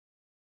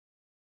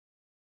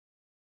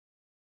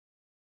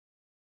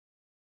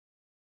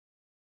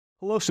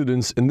Hello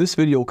students, in this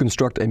video we'll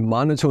construct a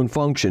monotone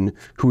function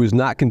who is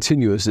not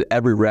continuous at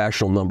every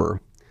rational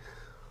number.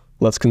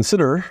 Let's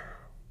consider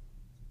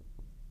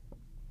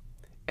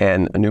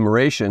an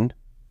enumeration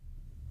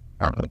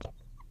of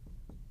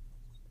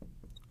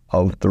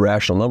the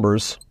rational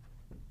numbers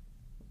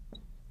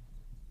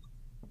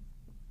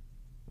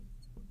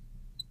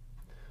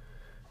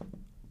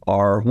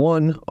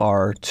R1,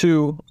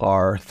 R2,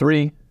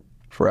 R3,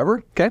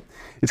 forever, okay?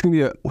 It's going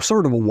to be a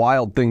sort of a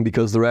wild thing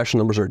because the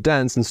rational numbers are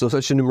dense, and so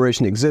such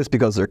enumeration exists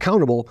because they're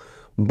countable,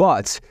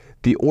 but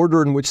the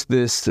order in which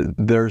there's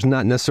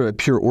not necessarily a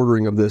pure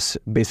ordering of this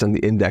based on the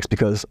index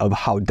because of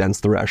how dense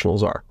the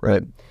rationals are,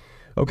 right?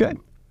 Okay,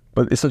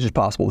 but it's such as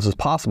possible. This is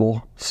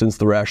possible since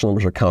the rational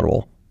numbers are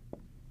countable.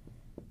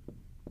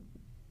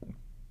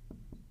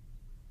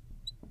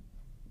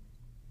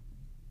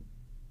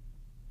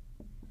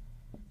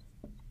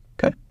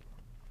 Okay.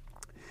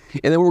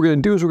 And then what we're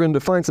going to do is we're going to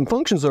define some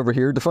functions over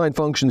here. Define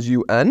functions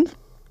un.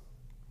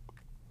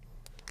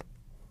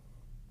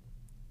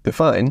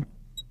 Define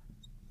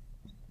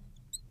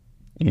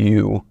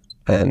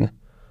un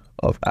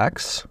of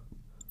x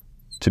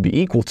to be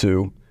equal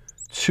to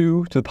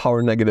 2 to the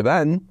power negative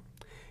n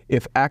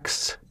if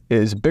x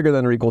is bigger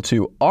than or equal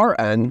to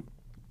Rn,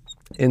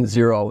 and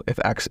 0 if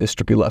x is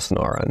strictly less than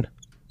Rn.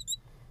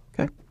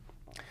 Okay.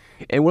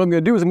 And what I'm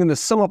going to do is I'm going to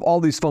sum up all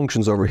these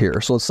functions over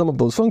here. So let's sum up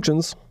those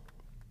functions.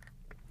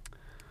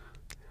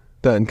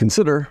 Then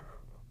consider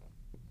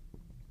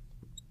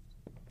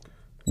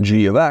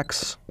g of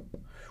x,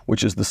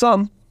 which is the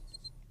sum,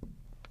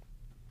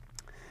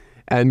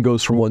 n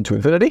goes from 1 to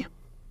infinity,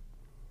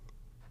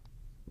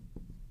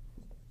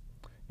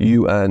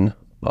 un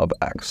of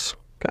x.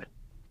 Okay.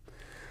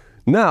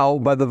 Now,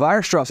 by the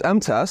Weierstrass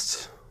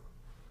M-Test,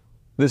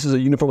 this is a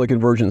uniformly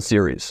convergent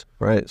series,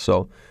 right?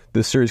 So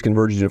this series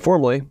converges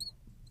uniformly.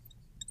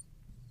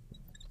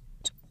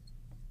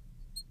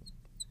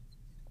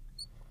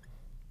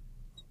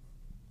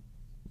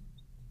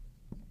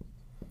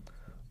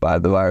 By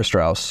the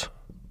Weierstrass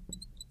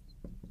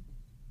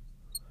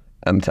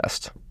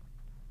M-Test.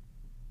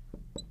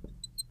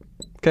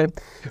 Okay,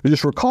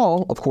 just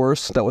recall, of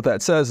course, that what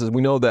that says is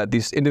we know that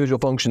these individual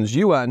functions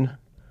un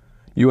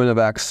of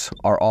x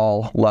are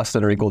all less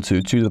than or equal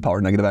to 2 to the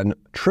power negative n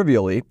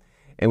trivially,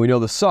 and we know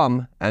the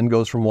sum, n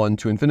goes from 1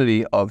 to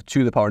infinity, of 2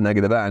 to the power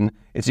negative n,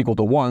 it's equal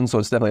to 1, so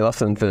it's definitely less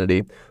than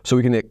infinity, so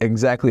we can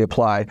exactly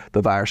apply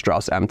the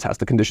Weierstrass M-Test.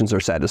 The conditions are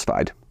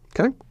satisfied.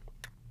 Okay,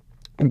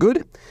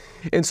 good.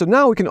 And so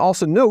now we can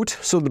also note,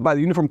 so that by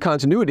the uniform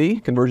continuity,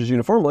 converges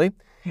uniformly,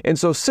 and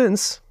so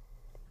since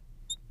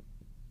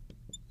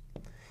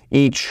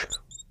each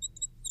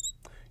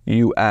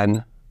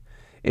un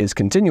is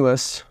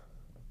continuous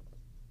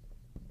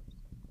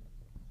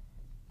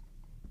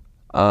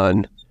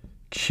on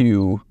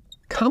Q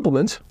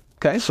complement,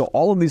 okay, so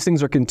all of these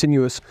things are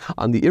continuous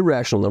on the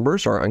irrational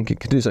numbers, or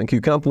continuous on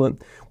Q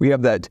complement, we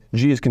have that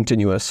G is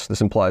continuous.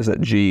 This implies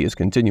that G is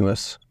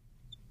continuous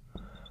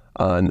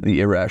on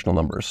the irrational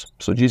numbers.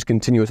 So G is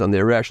continuous on the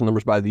irrational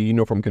numbers by the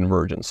uniform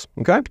convergence,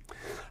 okay?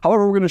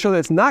 However, we're going to show that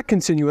it's not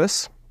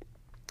continuous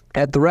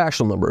at the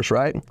rational numbers,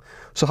 right?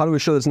 So how do we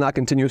show that it's not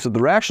continuous at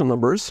the rational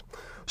numbers?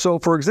 So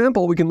for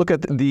example, we can look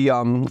at the,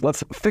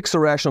 let's fix a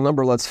rational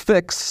number. Let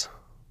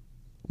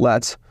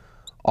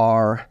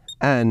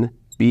Rn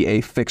be a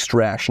fixed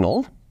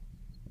rational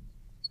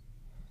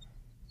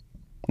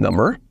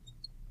number.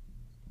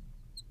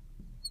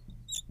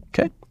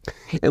 Okay,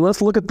 and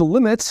let's look at the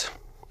limit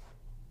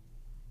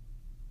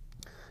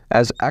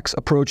as x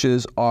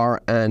approaches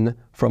Rn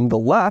from the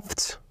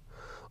left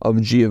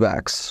of g of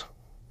x.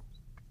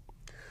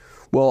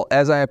 Well,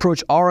 as I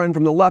approach Rn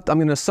from the left, I'm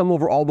going to sum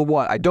over all the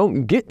what? I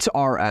don't get to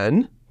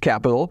Rn,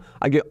 capital.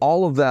 I get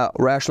all of the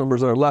rational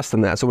numbers that are less than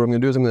that. So what I'm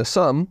going to do is I'm going to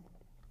sum.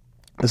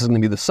 This is going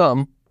to be the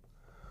sum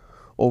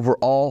over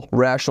all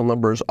rational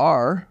numbers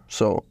R.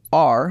 So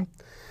R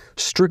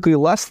strictly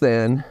less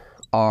than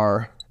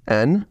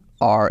Rn,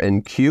 R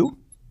and Q.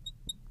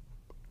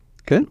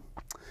 Okay.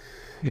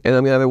 And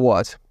I'm going to have a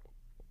what?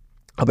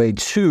 Of a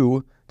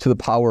 2 to the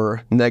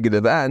power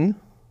negative n,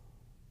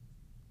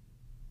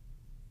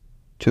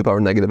 to the power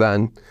negative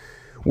n,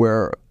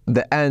 where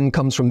the n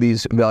comes from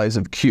these values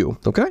of Q,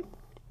 okay?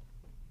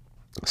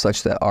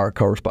 Such that R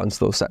corresponds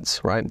to those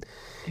sets, right?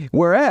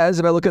 Whereas,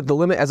 if I look at the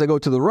limit as I go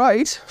to the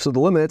right, so the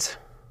limit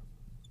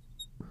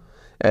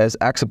as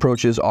x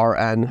approaches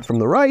Rn from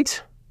the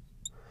right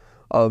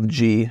of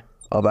g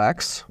of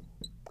x,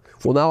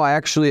 well, now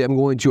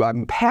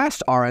I'm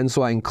past Rn,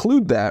 so I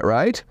include that,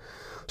 right?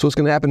 So what's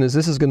going to happen is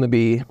this is going to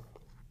be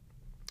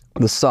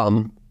the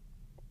sum,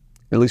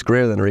 at least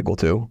greater than or equal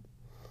to,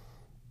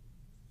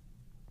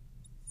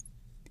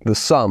 the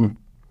sum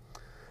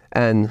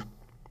n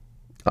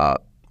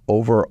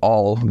over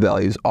all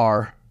values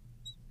r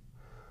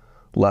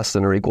less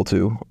than or equal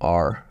to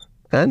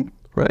Rn,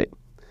 right?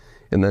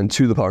 And then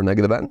 2 to the power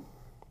negative n.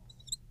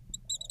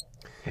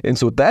 And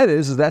so what that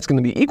is that's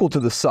going to be equal to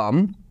the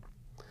sum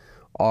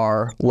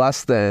r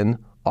less than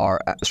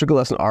strictly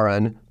less than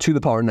Rn to the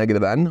power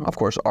negative n. Of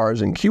course, R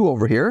is in Q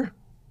over here,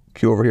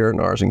 and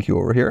R is in Q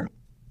over here.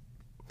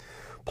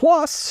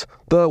 plus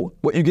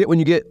what you get when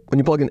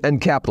you plug in n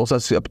capital, so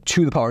that's up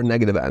to the power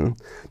negative n.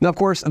 Now, of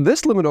course,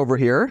 this limit over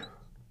here,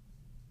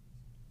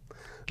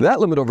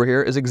 that limit over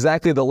here is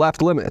exactly the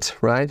left limit,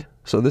 right?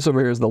 So this over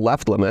here is the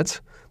left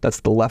limit. That's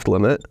the left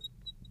limit.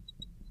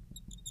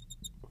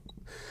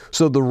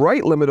 So the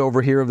right limit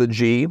over here of the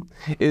g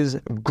is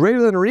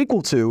greater than or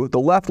equal to the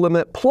left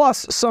limit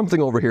plus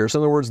something over here. So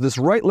in other words, this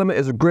right limit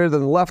is greater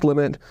than the left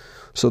limit.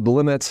 So the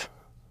limit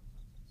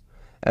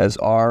as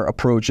r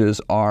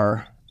approaches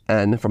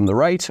Rn from the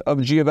right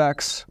of g of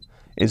x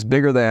is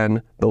bigger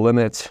than the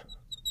limit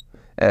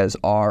as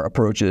r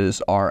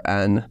approaches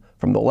Rn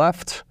from the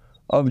left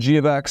of g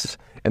of x.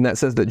 And that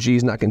says that g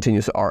is not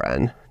continuous at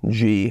Rn.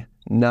 G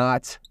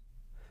not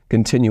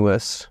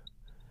continuous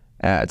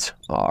at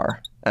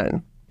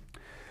Rn.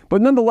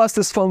 But nonetheless,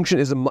 this function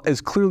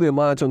is clearly a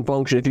monotone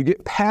function. If you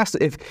get past,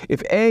 if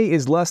a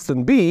is less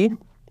than b,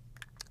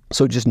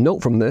 so just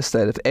note from this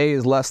that if a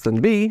is less than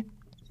b,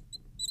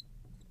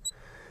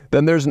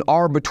 then there's an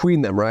r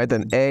between them, right?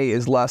 Then a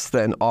is less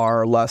than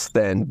r less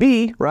than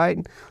b, right?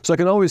 So I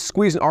can always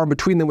squeeze an r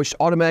between them, which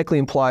automatically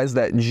implies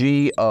that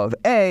g of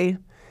a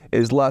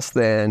is less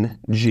than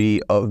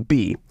g of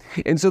b.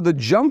 And so the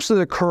jumps that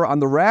occur on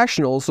the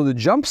rationals, so the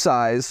jump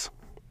size,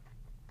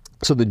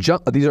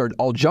 these are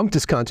all jump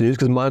discontinuities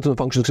because monotone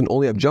functions can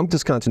only have jump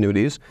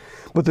discontinuities,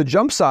 but the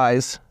jump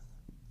size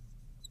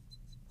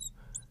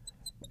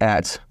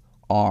at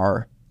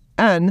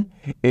Rn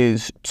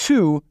is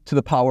 2 to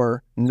the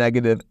power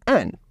negative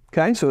n.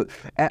 Okay, so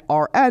at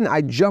Rn,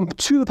 I jump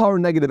to the power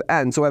negative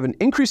n. So I have an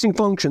increasing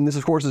function. This,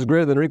 of course, is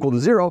greater than or equal to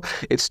 0.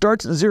 It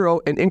starts at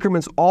 0 and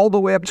increments all the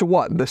way up to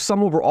what? The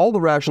sum over all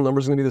the rational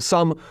numbers is going to be the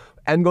sum.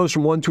 N goes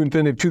from 1 to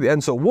infinity to the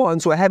n, so 1.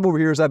 So what I have over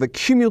here is I have a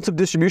cumulative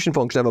distribution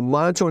function. I have a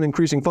monotone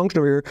increasing function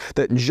over here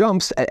that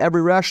jumps at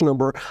every rational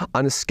number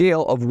on a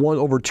scale of 1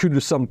 over 2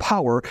 to some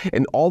power.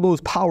 And all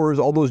those powers,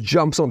 all those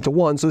jumps up to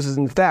 1. So this is,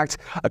 in fact,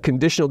 a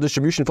conditional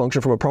distribution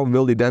function from a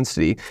probability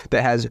density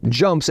that has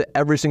jumps at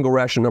every single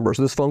rational number.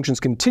 So this function is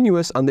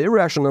continuous on the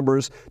irrational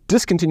numbers,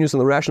 discontinuous on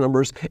the rational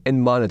numbers,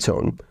 and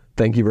monotone.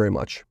 Thank you very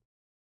much.